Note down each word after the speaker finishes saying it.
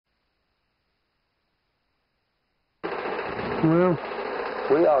Well,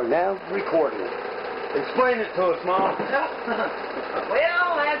 we are now recording. Explain it to us, Mom.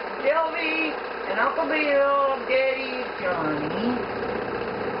 Well, that's Sylvie and Uncle Bill, Daddy, Johnny,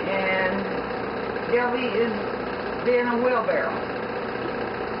 and Sylvie is in a wheelbarrow.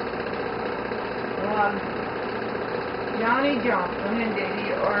 Well, Johnny Johnson and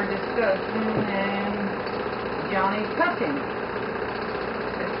Daddy are discussing, and Johnny's cooking.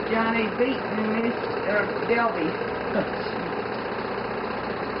 It's Johnny beating Miss Delby.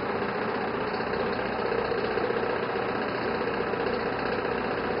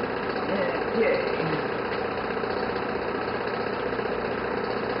 Okay.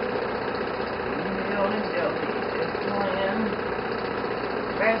 Bill and Delby is playing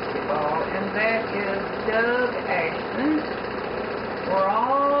basketball, and that is Doug Ashton. We're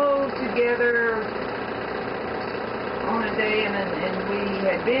all together on a day, and we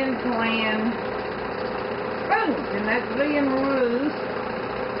had been playing spoons, and that's Liam Ruth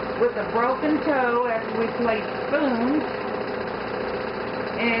with a broken toe after we played spoons,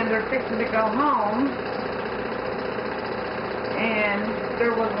 and they're fixing to go home, and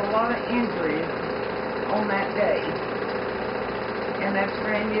there was a lot of injuries on that day, and that's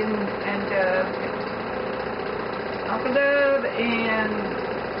Randy and Uncle Dub and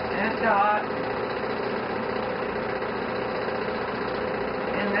Aunt Dot,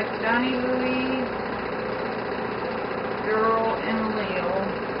 and that's Johnny Louie, Girl, and Leo.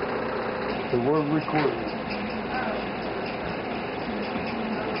 so we're recording.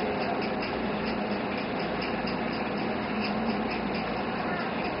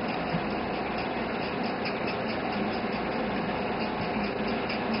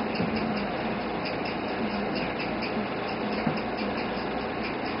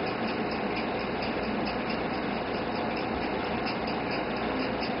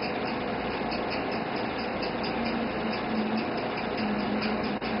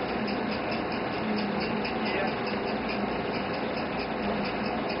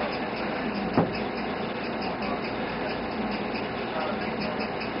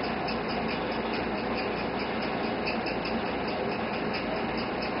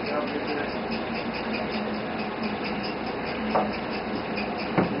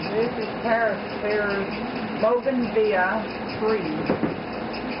 This is Paris Fair's Bougainvillea tree.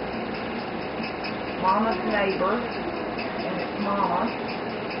 Mama's neighbor, and it's Mama,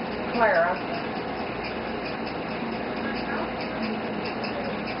 Clara.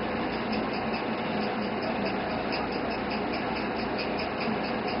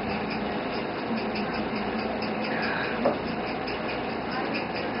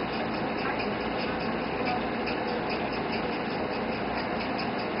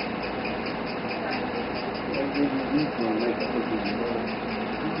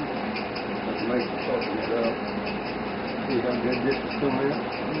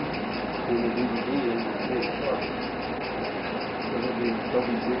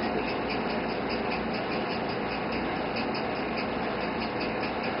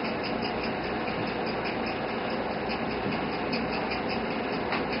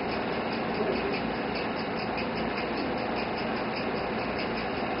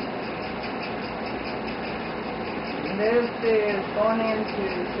 This is going into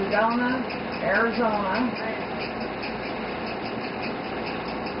Sedona, Arizona.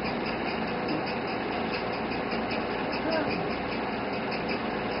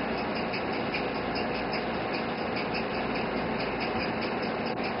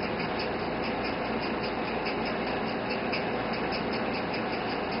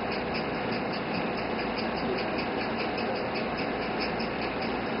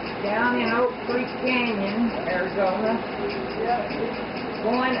 Down in Oak Creek Canyon, Arizona,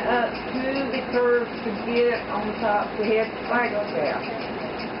 going up to the curve to get on top to head to Flagstaff.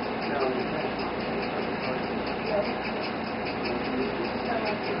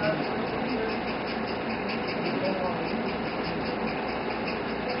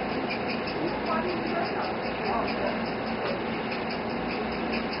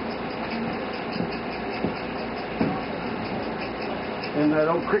 In that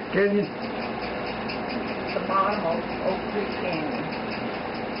Oak Creek Canyon? The bottom of Oak Creek Canyon.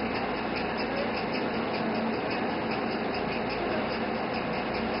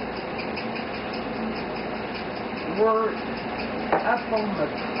 We're up on the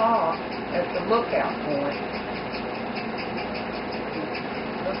top at the lookout point,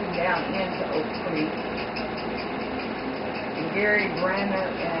 looking down into Oak Creek. And Gary Brenner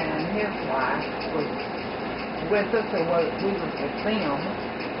and his wife was with us, or we were with them.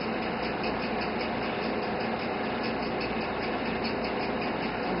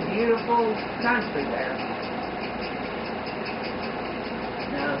 Beautiful country there.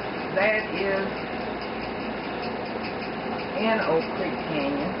 that is in Oak Creek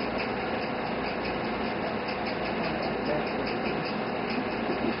Canyon.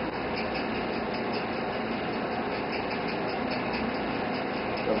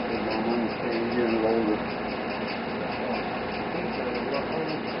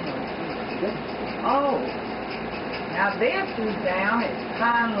 Oh, now this is down at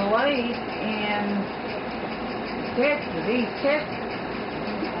Pine Lake in Texas, East Texas.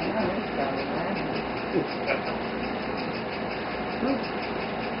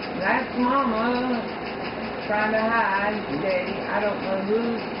 That's Mama trying to hide Daddy. I don't know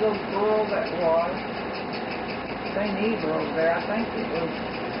whose little girl that was. They need her over there. I think it was.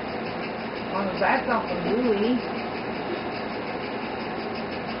 Oh, that's Uncle Louie.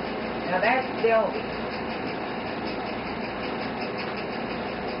 Now that's Delby.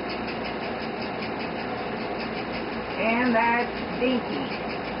 And that's Dinky.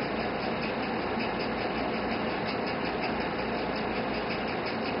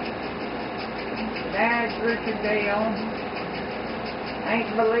 That's Richard Dale. Aunt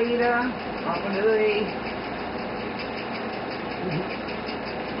Belita. Uncle Louie.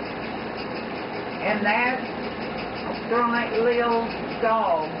 And that's throwing that little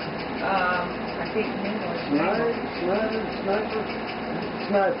dog. I can't remember his name. Sniper.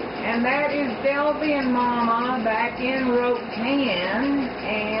 And that is Delby and Mama back in Rotan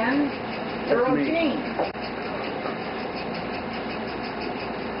and Earl Jean.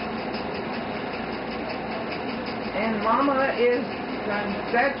 And Mama is,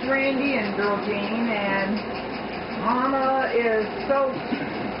 that's Randy and Girl Jean, and Mama is so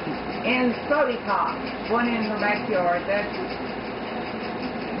in Soda Pop, one in her backyard. That's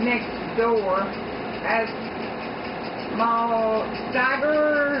next door. That's Ma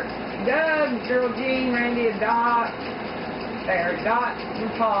Steiger, Doug, Girl Jean, Randy, and Dot. There, Dot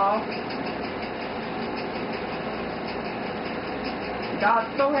and Paul.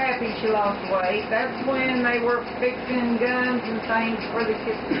 Dot's so happy she lost weight. That's when they were fixing guns and things for the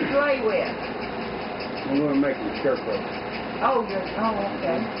kids to play with. I'm going to make a scarecrow. Oh, yes. Oh,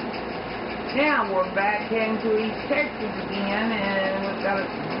 okay. Now we're back into East Texas again, and we've got a...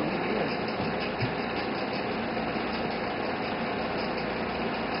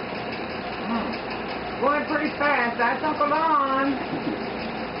 Going pretty fast. That's Uncle Don.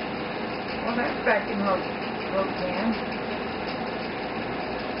 Well, that's back in Rotan.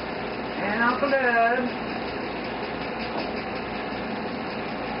 And Uncle Doug.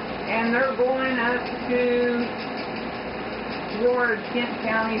 And they're going up to toward Kent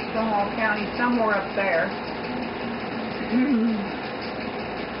County, Stonewall County, somewhere up there.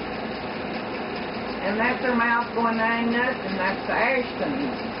 And that's their mouth going 9 nuts, and that's the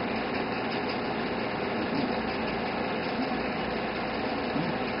Ashtons.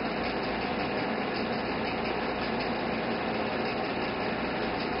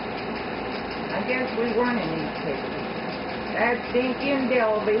 I guess we weren't in East Texas. That's Dinky and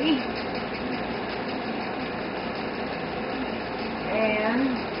Delby. And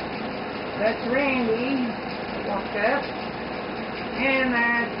that's Randy, walked up. And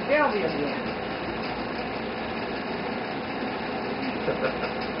that's Delby again.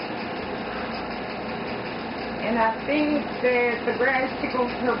 And I think that the grass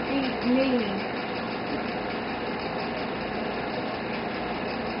tickles her feet knees.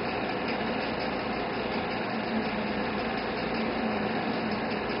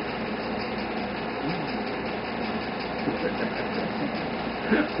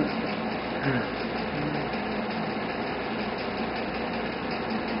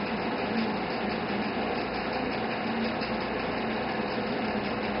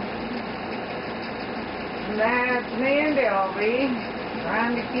 That's me and Delby,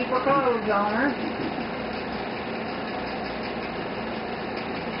 trying to keep her clothes on her.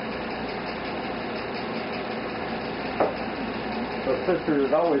 So sister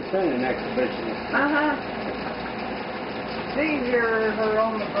has always been an exhibitionist. These are her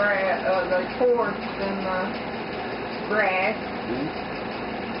on the grass, the porch and the grass.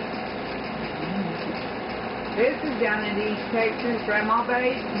 This is down in East Texas, Grandma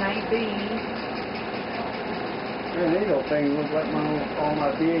Bates and A.B. Man, these old things look like all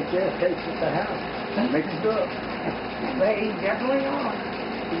my VHS tapes at the house. Mixed up. They definitely are.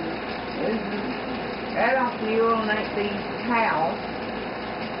 This is that Uncle Ewell and A.B.'s house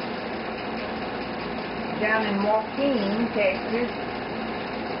down in Joaquin, Texas.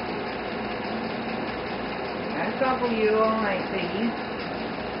 That's Uncle Ewell and A.B.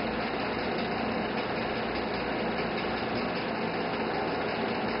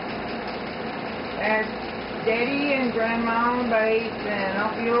 That's Daddy and Grandma Bates and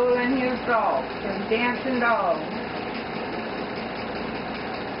Uncle Yule and his dogs, his dancing dogs.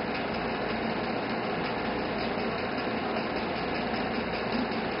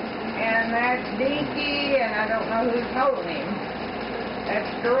 And that's Dinky, and I don't know who's holding him.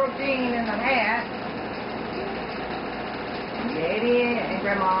 That's Girl Jean in the hat. Daddy and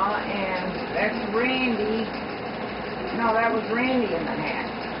Grandma, and that's Randy. No, that was Randy in the hat.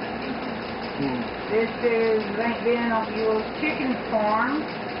 This is St. Ben Uncle Yule's chicken farm.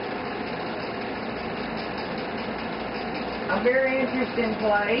 A very interesting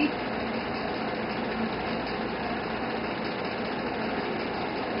place.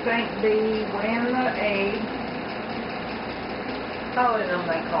 St. B when the egg. Them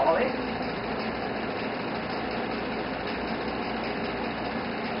they call it.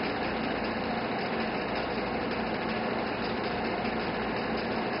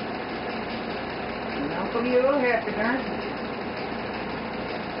 And Uncle Yule Heffinger.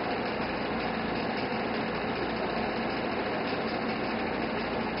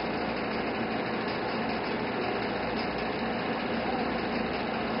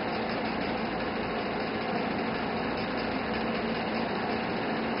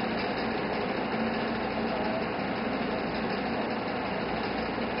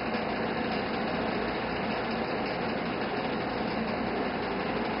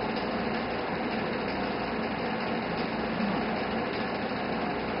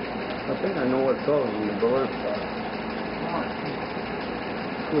 I think I know what color the birds are.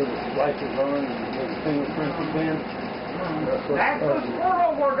 With the slices on and the fingerprints again. That's the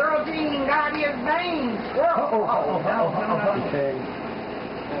squirrel where Girl Jean got his name. Squirrel. No. Okay.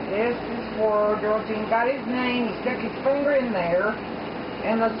 Now this is where Girl Jean got his name. He stuck his finger in there,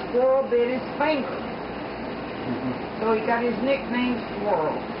 and the squirrel bit his finger. So he got his nickname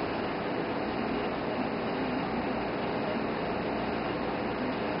Squirrel.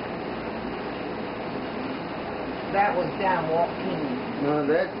 That was down walking. No,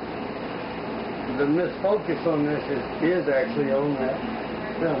 the misfocus on this is actually on that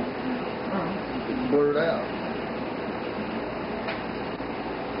film. It's blurred out.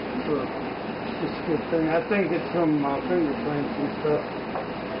 So it's just a good thing. I think it's from my fingerprints and stuff.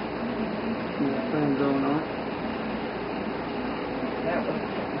 And that thing going on. That was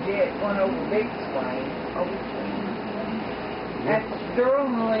Jet one over Big Swing. That's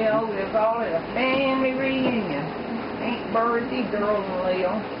Durham and Leo. They're all at a family reunion. Aunt Bertie, Durham and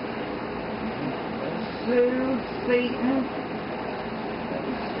Leo. Sue Seaton.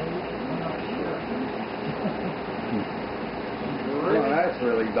 Oh, that's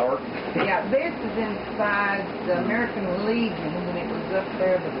really dark. Yeah, this is inside the American Legion when it was up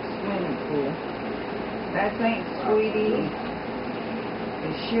there by the swimming pool. That's Aunt Sweetie.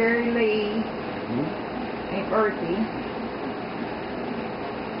 And Sherry Lee. Aunt Bertie.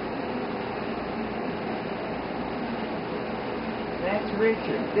 That's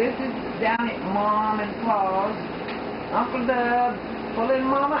Richard. This is down at Mom and Pa's. Uncle Dub pulling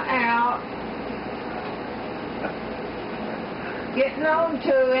Mama out. Getting on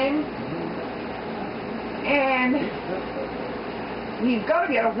to him. And he's got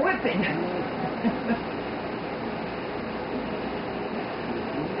to get a whipping.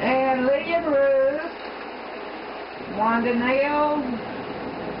 And Lee and Ruth. Wanda Nail.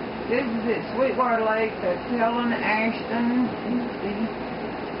 This is at Sweetwater Lake. That's Helen Ashton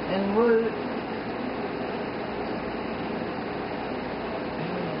and Ruth.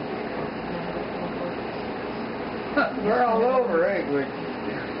 We're all over, ain't we?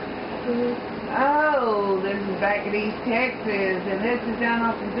 Oh, this is back at East Texas, and this is down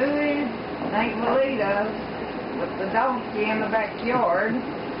off of Dewey's, Aunt Melita's, with the donkey in the backyard.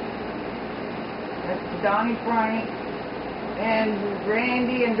 That's Donnie Frank. And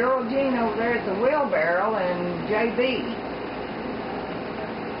Randy and Girl Jean over there at the wheelbarrow and JB.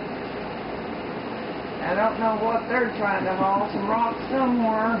 I don't know what they're trying to haul, some rocks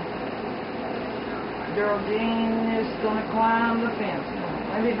somewhere. Girl Jean is going to climb the fence.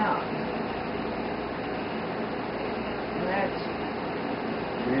 Maybe not. And that's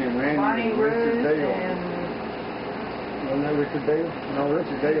Bonnie Ruth and... Wasn't that Richard Dale? No,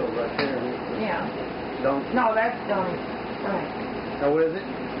 Richard Dale's right there. Yeah. Donkey. No, that's Donnie. Right. Oh, is it?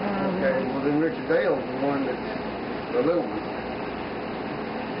 Okay, well then Richard Dale's the one that's the little one.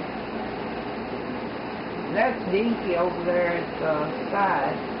 That's Dinky over there at the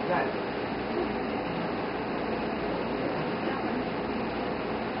side. That's